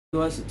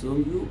Viewers at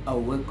home, you are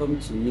welcome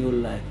to New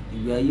Life.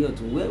 We are here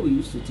to where we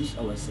used to teach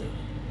ourselves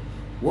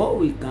what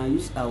we can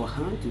use our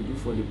hand to do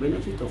for the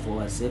benefit of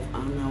ourselves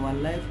and our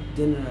life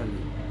generally,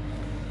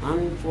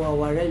 and for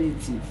our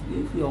relatives.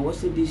 If you are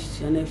watching this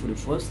channel for the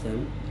first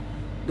time,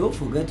 don't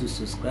forget to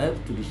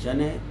subscribe to the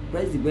channel.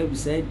 Press the bell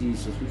beside the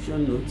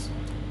subscription notes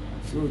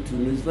so to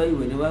notify you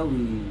whenever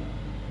we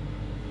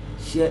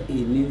share a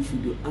new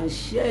video, and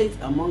share it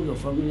among your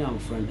family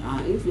and friends.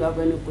 And if you have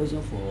any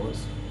question for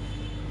us,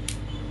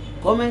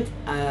 comment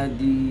at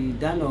the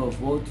down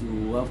of what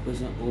you have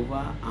question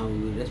over,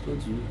 and we will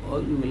respond to you. Or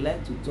you would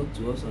like to talk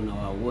to us on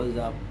our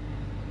WhatsApp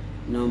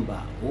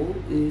number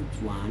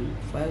 081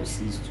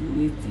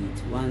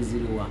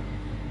 56288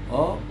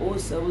 or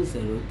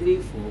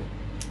 07034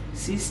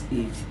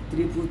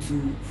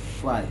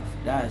 682225.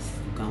 That's,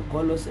 you can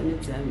call us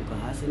anytime. You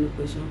can ask any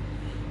question.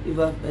 If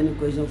you have any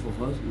question for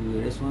us, we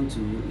will respond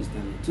to you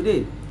instantly.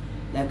 Today,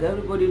 like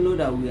everybody know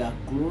that we are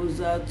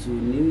closer to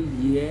New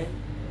Year,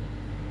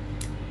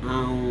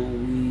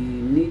 and we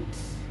need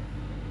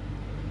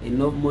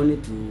enough money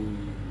to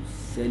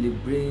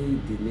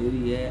celebrate the New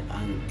Year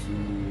and to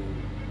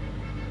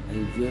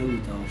enjoy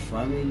with our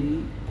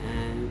family.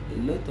 And a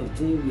lot of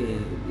things, a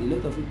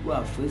lot of people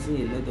are facing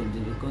a lot of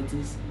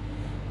difficulties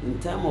in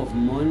terms of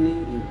money,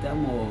 in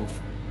terms of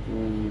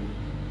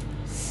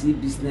see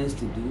business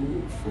to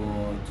do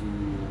for to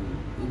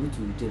able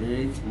to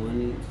generate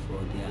money for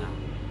their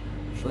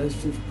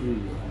festive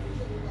period.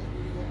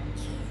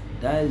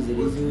 That is the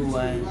reason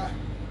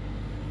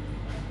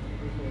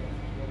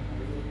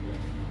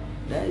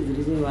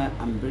why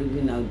I'm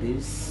bringing out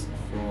this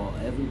for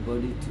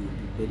everybody to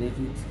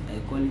benefit. I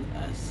call it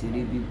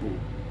Asiri Bibo.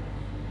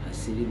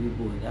 Asiri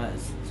Bibo.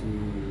 That's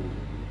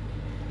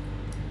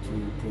to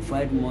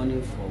provide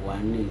money for our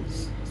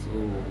needs. So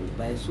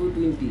by so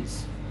doing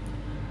this,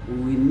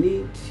 we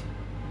need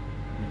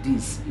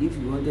this. If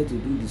you wanted to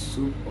do the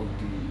soap of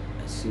the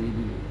Asiri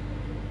Bibo,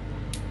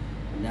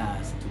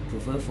 that's to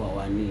provide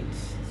for our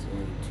needs. So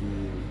to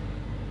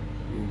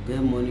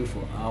get money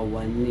for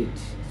our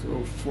needs.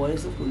 So for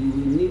example, you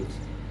will need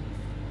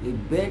a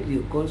bed they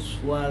call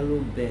swallow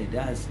bed.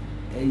 That's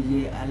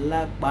Eye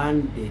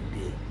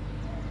Alapandede.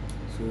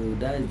 So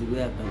that is the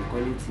way I can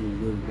call it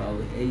in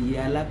Yoruba. Eye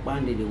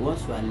Alapandede.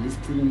 Once you are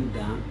listing it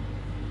down,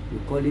 we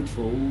call it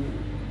for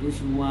those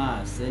who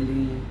are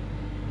selling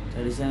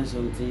traditional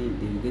something,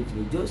 they will get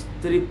to just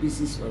 3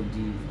 pieces of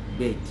the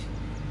bed.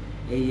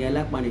 Eye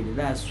Alapandede.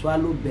 That's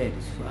swallow bed.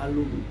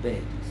 Swallow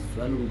bed.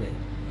 Swallow bed.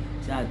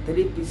 So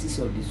 3 pieces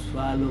of the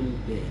swallow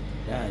bed.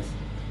 That's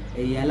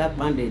Eye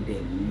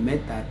Alapandede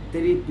meta,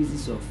 3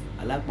 pieces of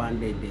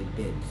Alapandede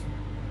bed.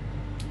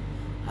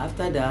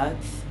 After that,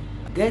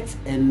 get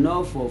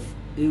enough of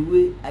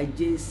Ewe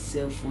Aje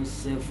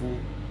 77.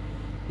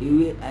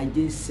 Ewe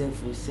Aje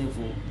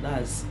 77.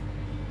 That's,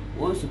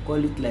 once you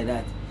call it like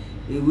that,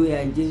 Ewe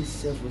Aje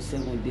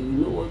 77, they will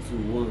know what you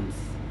want.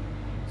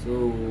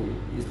 So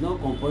it's not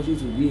compulsory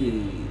to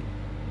be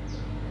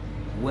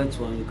a wet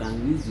one. You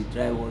can use the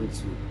dry one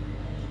too.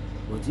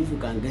 But if you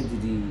can get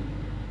the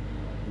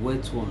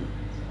wet one,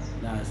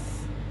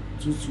 that's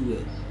too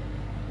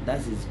that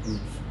is good.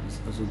 It's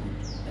also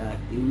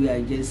good. We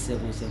are just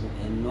 77,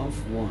 enough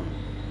one.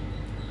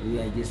 We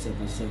are just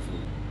 77.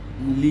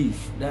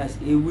 Leaf, that's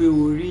Ewe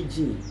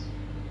Origin.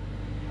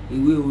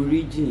 Ewe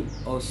Origin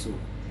also.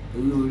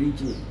 Ewe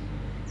Origin.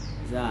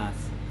 That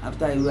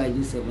after Ewe are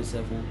just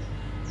 77,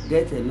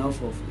 get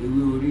enough of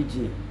Ewe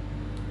Origin.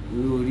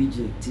 Ewe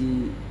Origin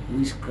tea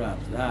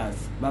witchcraft.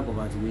 That's back of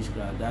anti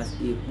witchcraft. That's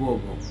a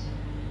bobo.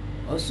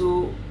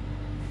 Also,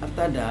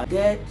 after that,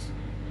 get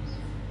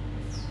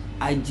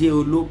Aje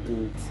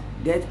Olokun.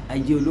 Get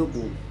Aje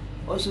Olokun.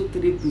 Also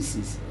 3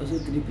 pieces. Also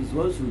 3 pieces.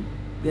 Once you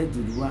get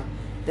to the one,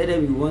 tell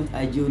them you want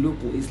Aje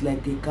Olokun. It's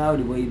like a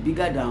cowrie, but it's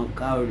bigger than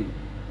cowrie.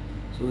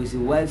 So it's a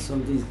wild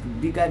something. It's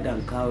bigger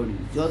than cowrie.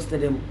 Just tell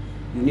them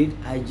you need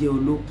Aje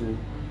Olokun,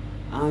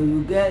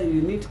 and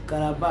you need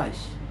calabash.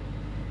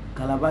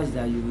 Calabash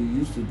that you will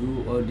use to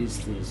do all these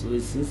things. So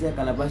it's inside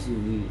calabash you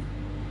will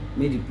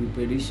make the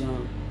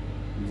preparation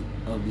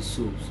of the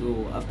soap.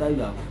 So after you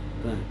have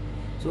done,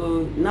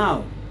 so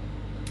now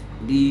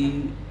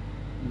the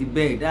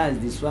bed, that's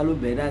the swallow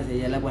bed, that's a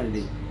yellow one.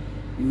 You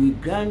will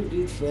grind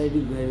it very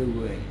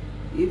well.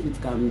 If it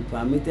can be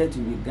permitted to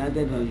be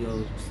grinded on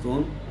your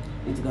stone,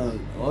 it can,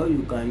 or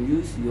you can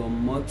use your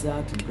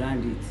mortar to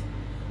grind it.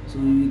 So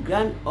you will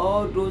grind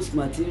all those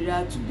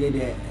material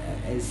together,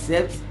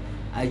 except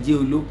Aje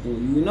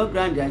Olokun. You will not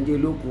grind the Aje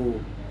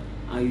Olokun,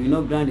 and you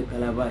will not grind the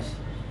calabash.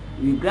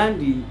 You will grind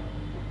the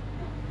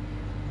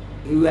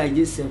Ewe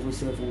Aje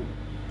 77,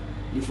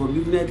 the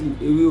forgiveness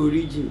Ewe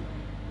Origin,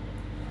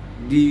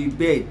 the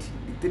bed,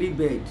 the 3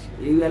 bed,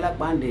 Ewe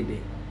Alapandede,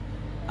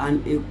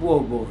 and Epo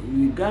Obo.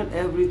 You will grind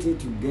everything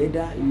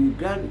together. You will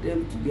grind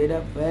them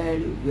together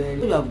very.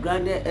 You have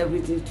grinded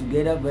everything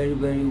together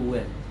very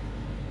well,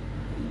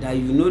 that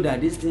you know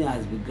that this thing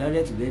has been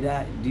grinded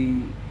together.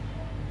 The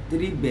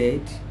 3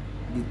 bed,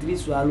 the 3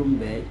 swallow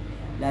bed,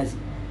 that's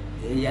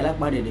Eye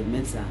Alapandede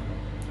meta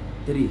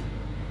 3,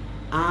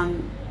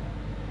 and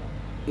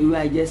ewé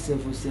ajé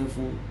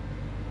sẹfun,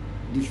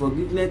 the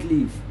forgiveness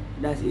leaf,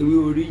 that's ewé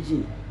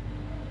origin.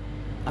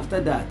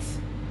 After that,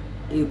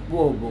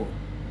 epo ọ̀bọ̀,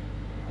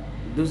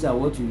 those are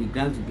what we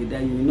grind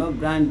together. You will not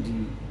grind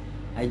the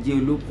ajé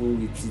olókun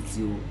with it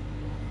o.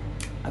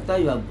 After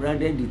you have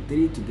grinded the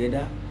three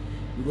together,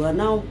 you are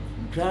now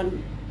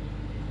grind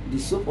the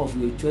soap of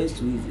your choice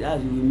to it.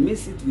 That you will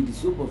mix it with the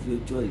soap of your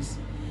choice.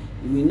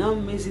 You will now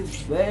mix it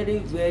very,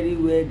 very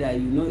well, that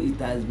you know it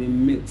has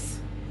been mixed,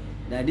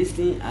 that this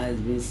thing has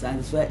been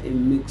satisfied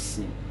in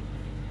mixing.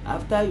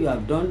 After you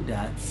have done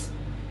that,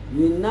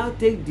 you will now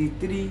take the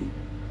three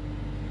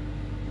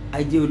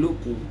ajé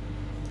olókun,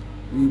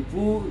 you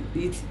put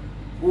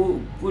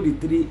the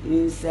three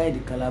inside the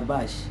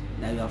calabash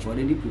that you have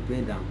already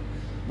prepared down.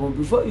 But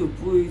before you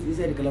put it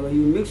inside the calabash,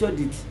 you make sure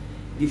that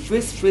the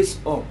face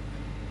up.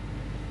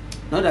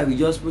 Not that we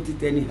just put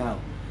it anyhow.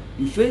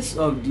 The face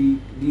of the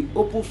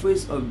open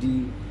face of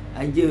the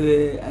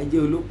ajé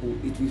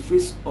olókun, it will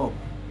face up.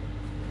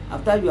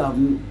 After you have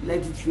let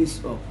it face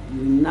up, you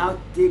will now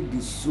take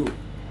the soap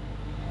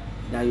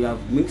that you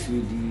have mixed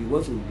with the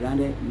what you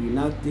grinded. You will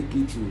now take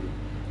it to.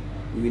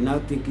 You will now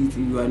take it.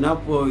 You will now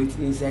pour it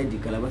inside the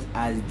calabash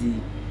as the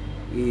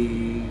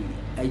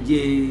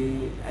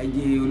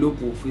ajé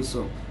olókun face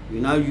up. You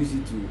will now use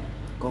it to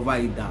cover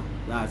it down.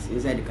 That's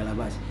inside the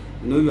calabash.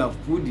 You know you have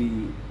put the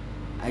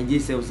ajé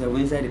sẹfun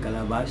inside the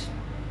calabash,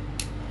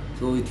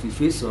 so it will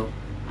face up,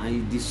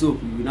 and the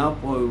soap, you will now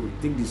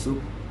take the soap,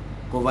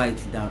 cover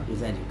it down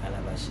inside the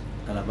calabash,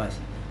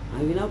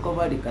 and you now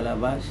cover the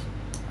calabash.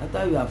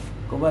 After you have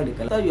covered the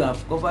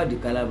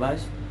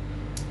calabash,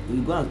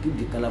 you go and keep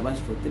the calabash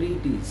for 3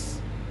 days.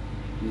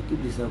 You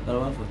keep the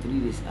calabash for 3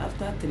 days.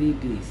 After 3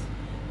 days,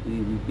 we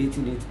will be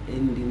bathing it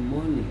in the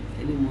morning,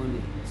 early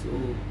morning. So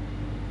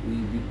we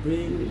will be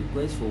praying,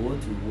 request for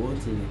what you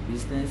want in your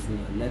business, in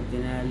your life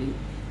generally.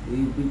 We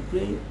will be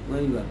praying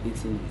when you are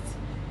bathing it.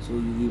 So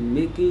you will be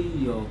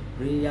making your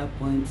prayer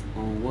point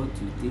on what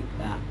you take.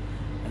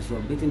 As you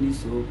are bathing this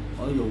soap,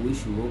 all your ways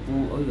should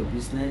open, all your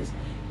business.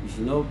 You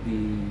should not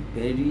be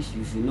perished.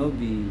 You should not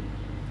be.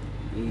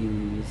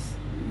 You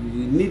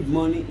need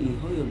money in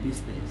all your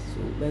business.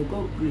 So by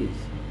God's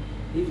grace,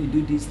 if you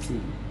do this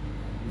thing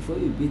before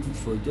you beat it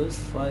for just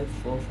 4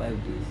 or 5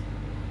 days,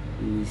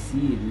 you will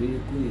see a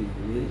miracle in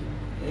your way.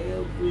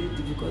 Every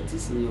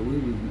difficulties in your way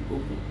will be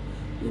open.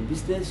 Your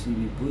business will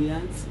be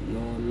buoyant.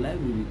 Your life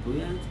will be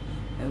buoyant.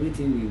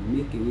 Everything will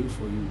make a way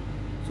for you.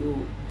 So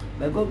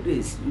by God's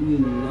grace, you will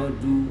not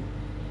do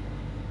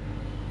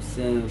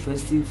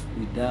festive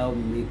without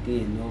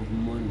making enough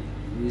money.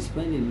 You will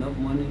spend enough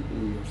money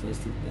in your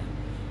festive time.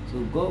 So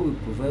God will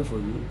provide for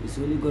you. It's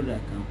only God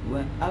that can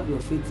provide. Have your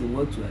faith in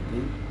what you are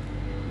doing.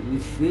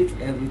 With faith,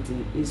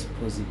 everything is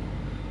possible.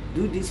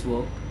 Do this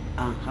work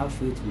and have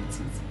faith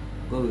with it.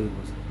 God will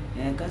help us.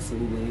 Ká sì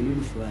gbogbo ẹ̀yin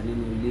olólùfẹ́ wa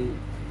nínú ilé.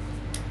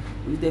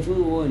 Ibi tẹ́ fún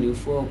ìwọ ní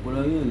fọ́ ọpọlọ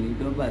yóò ní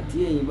dọ́gba. Tí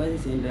ẹ̀yin bá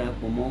ṣẹ̀ṣẹ̀ ń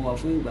darapọ̀ mọ́ wa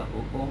fún ìgbà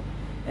àkọ́kọ́,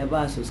 ẹ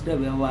bá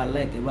subscribe, ẹ bá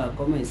like, ẹ bá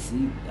comment sí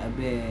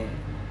abẹ́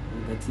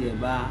nǹkan tí ẹ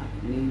bá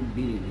ní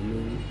ìbéèrè lé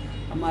lórí.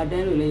 A máa dá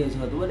ìrò lẹ́yìn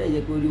sọ̀rọ̀ tó bá dẹ̀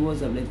jẹ́ pé orí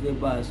WhatsApp lẹ́tí fẹ́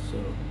bá a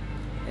sọ̀rọ̀,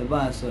 ẹ bá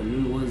a sọ̀rọ̀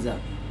lórí WhatsApp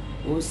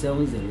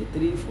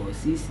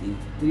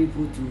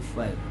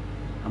 07034683225.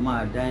 A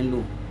máa dá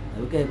ìlò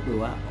tàbí kẹ́ ẹ pè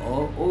wá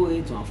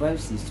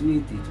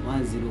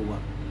 08156288101.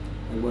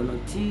 Ẹ̀gbọ́n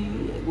tí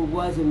gbogbo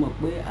wa ti mọ̀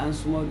pé à ń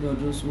súnmọ́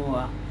ọdún súnmọ́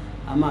wa,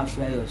 a máa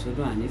fi ayọ̀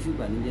sọ́dún, àní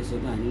fìbànújẹ́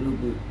sọ́dún,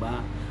 ànírógun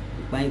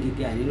ìpáyín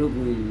kékeré,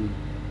 ànírógun ìlú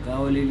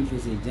káwọ́ lérí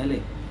fẹsẹ̀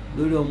ìjálẹ̀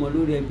lórí ọmọ,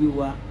 lórí ẹbí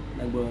wa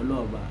lágbára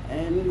ọlọ́ọ̀bà.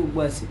 Ní gbogbo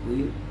àsìkò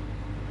yìí,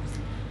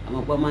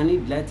 àmọ́ pé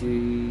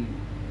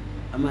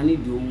a máa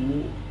nídìí owó.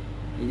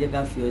 Ẹ jẹ́ ká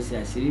fi ọṣẹ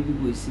àṣírí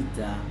bíbò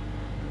síta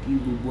kí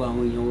gbogbo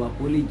àwọn èèyàn wa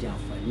kó lè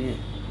jàǹfààní ẹ̀.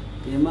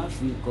 Kí ẹ má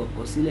fi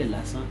kọ̀kọ̀ sílẹ̀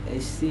lásán, ẹ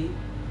ṣe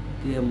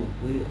kí ẹ mọ̀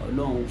pé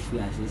Ọlọ́run fi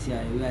àṣẹ sí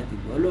ayé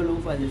àtìgbà. Ọlọ́run ń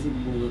fàṣẹ sí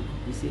gbogbo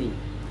nǹkan sí èèyàn.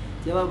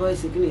 Tí ẹ bá fẹ́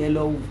ṣe kí ni ẹ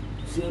lọ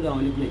sí ọ̀dọ̀ àwọn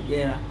onípìlẹ̀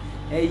jẹ́ra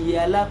ẹyẹ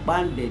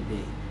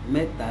alápàǹdẹ̀dẹ̀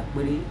 3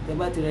 péré. Tẹ́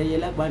bá ti rẹ ẹyẹ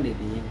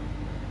alápàǹdẹ̀dẹ̀ yẹn,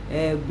 ẹ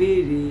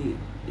béèrè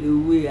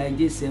ewé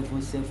ajé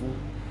sẹfun,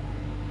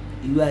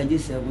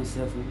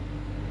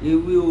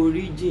 ewé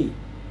origin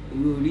ẹ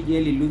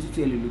lè lo tútù,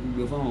 ẹ lè lo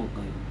gbígbẹ fáwọn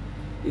nǹkan yìí.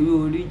 Ewé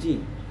origin,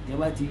 tẹ́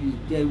bá ti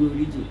jẹ́ ewé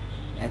origin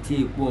àti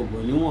epo ọ̀bọ̀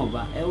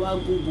níwọ̀nba, ẹ wá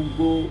gún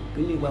gbogbo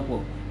kíní papọ̀.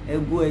 Ẹ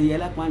gún ẹyẹ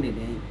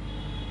alápàǹdẹ̀dẹ̀ yẹn,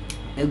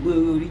 ẹ gún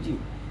ewé origin,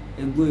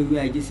 ẹ gún ewé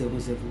ajé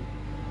sẹfun,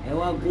 ẹ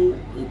wá gún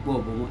epo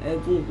ọ̀bọ̀ mọ́, ẹ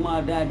gún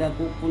pọ́n dáadáa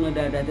kó kúnná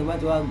dáadáa. Tẹ́ bá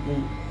ti wá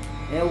gún,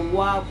 ẹ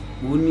wá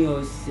pò ní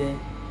ọṣẹ.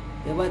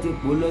 Tẹ́ bá ti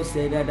pò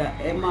lọ́ṣẹ dáadáa,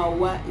 ẹ máa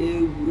wá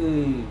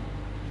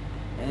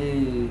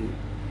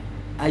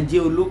ajé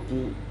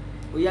olókun.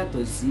 Ó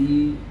yàtọ̀ sí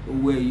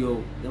owó ẹyọ.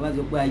 Tẹ́ bá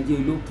sọ pé ajé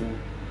olókun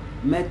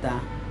 3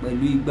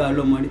 pẹ̀lú igba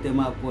ọlọ́mọrí, tẹ́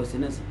máa kó ọṣẹ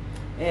náà sí.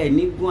 Ẹ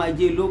ní gún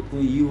ajé olókun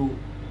yìí o.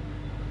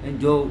 Ẹ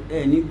jọ̀ọ́,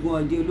 ẹ ní gún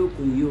ajé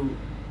olókun yìí o.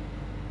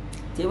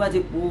 Tí ẹ bá ti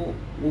po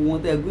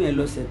ohun tẹ́ gún yẹn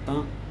lọ́ṣẹ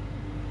tán,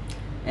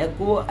 ẹ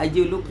kó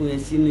ajé olókun yẹn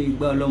sínú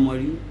igba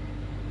ọlọ́mọrí.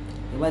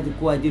 Tẹ́ bá ti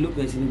kó ajé olókun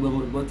yẹn sínú igba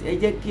ọlọ́mọrí, but ẹ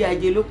jẹ́ kí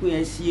ajé olókun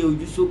yẹn sí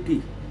ojú sókè.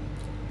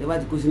 Tẹ́ bá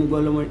ti kó sínú igba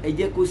ọlọ́mọrí, ẹ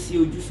jẹ́ kó sí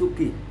ojú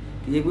sókè.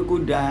 kì í ṣe pé kó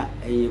da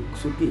ẹ̀yìn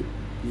sókè,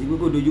 kì í ṣe pé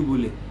kó dojú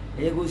bolẹ̀,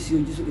 ẹ jẹ́ kó sí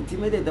ojú sókè. Tí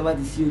mẹ́tẹ̀ẹ̀ta bá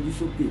ti sí ojú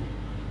sókè,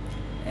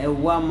 ẹ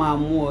wá máa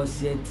mú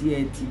ọṣẹ tí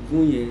ẹ ti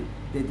gún yẹn,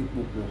 tẹ́ ti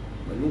pò pọ̀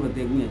pẹ̀lú nǹkan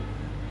tẹ́ gún yẹn,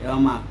 ẹ wá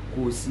máa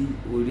kó sí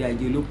orí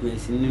ajé olókùn yẹn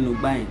sí nínú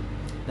gbá yẹn.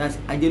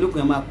 Ajé olókùn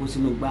yẹn máa kó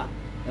sínú gbá,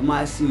 ẹ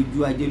máa sí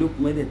ojú ajé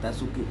olókùn mẹ́tẹ̀ẹ̀ta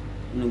sókè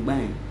nínú gbá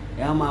yẹn,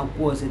 ẹ wá máa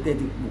kó ọṣẹ tẹ́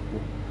ti pò pọ̀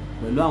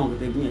pẹ̀lú àwọn nǹkan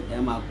tẹ́ gún yẹn,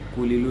 ẹ máa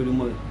kó lé lórí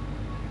mọ́ ẹ.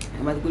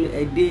 Ẹ máa ti kó lé,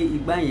 ẹ dé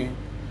igbá yẹn,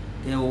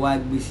 kẹ́ wá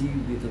gbé sí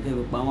ibi kan, kẹ́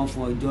fi pamọ́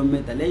fún ọjọ́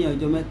mẹ́ta. Lẹ́yìn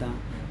ọjọ́ mẹ́ta,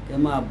 kẹ́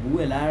máa bù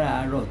ẹ̀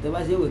láràárọ̀. Tẹ́ bá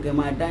ṣe wẹ̀, kẹ́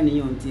máa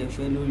dàníyàn tí ẹ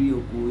fẹ́ lórí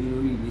oko yín,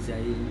 lórí ìgbésí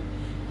ayé yín,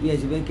 bí ẹ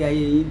ṣe fẹ́ kí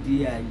ayé yín di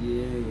ààyè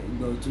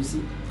ìgbà ọ̀tun sí.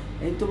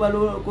 Ẹni tó bá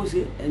lówó kó ṣe,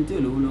 ẹni tí ò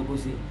lówó lọ kó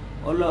ṣe.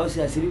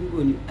 Ọlọ́ọ̀ṣẹ́ àṣírí bíbò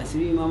ni,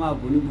 àṣírí yín máa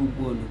bò ní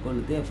gbogbo ọ̀nà kan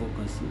tẹ́ ẹ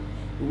fọkàn sí.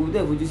 Gbogbo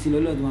tẹ́ ẹ fojú sí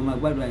lọ́lọ́run tí máa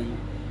gbàdúrà yín.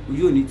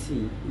 Ojú òní tì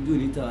yín, ojú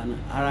òní tà wá náà.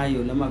 Ara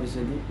ayọ̀ la máa fi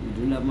sọdún,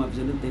 ìdùnnú la máa fi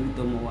sọdún tẹ́lẹ̀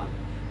tọmọ wa.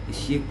 Ẹ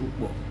ṣé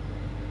púpọ̀.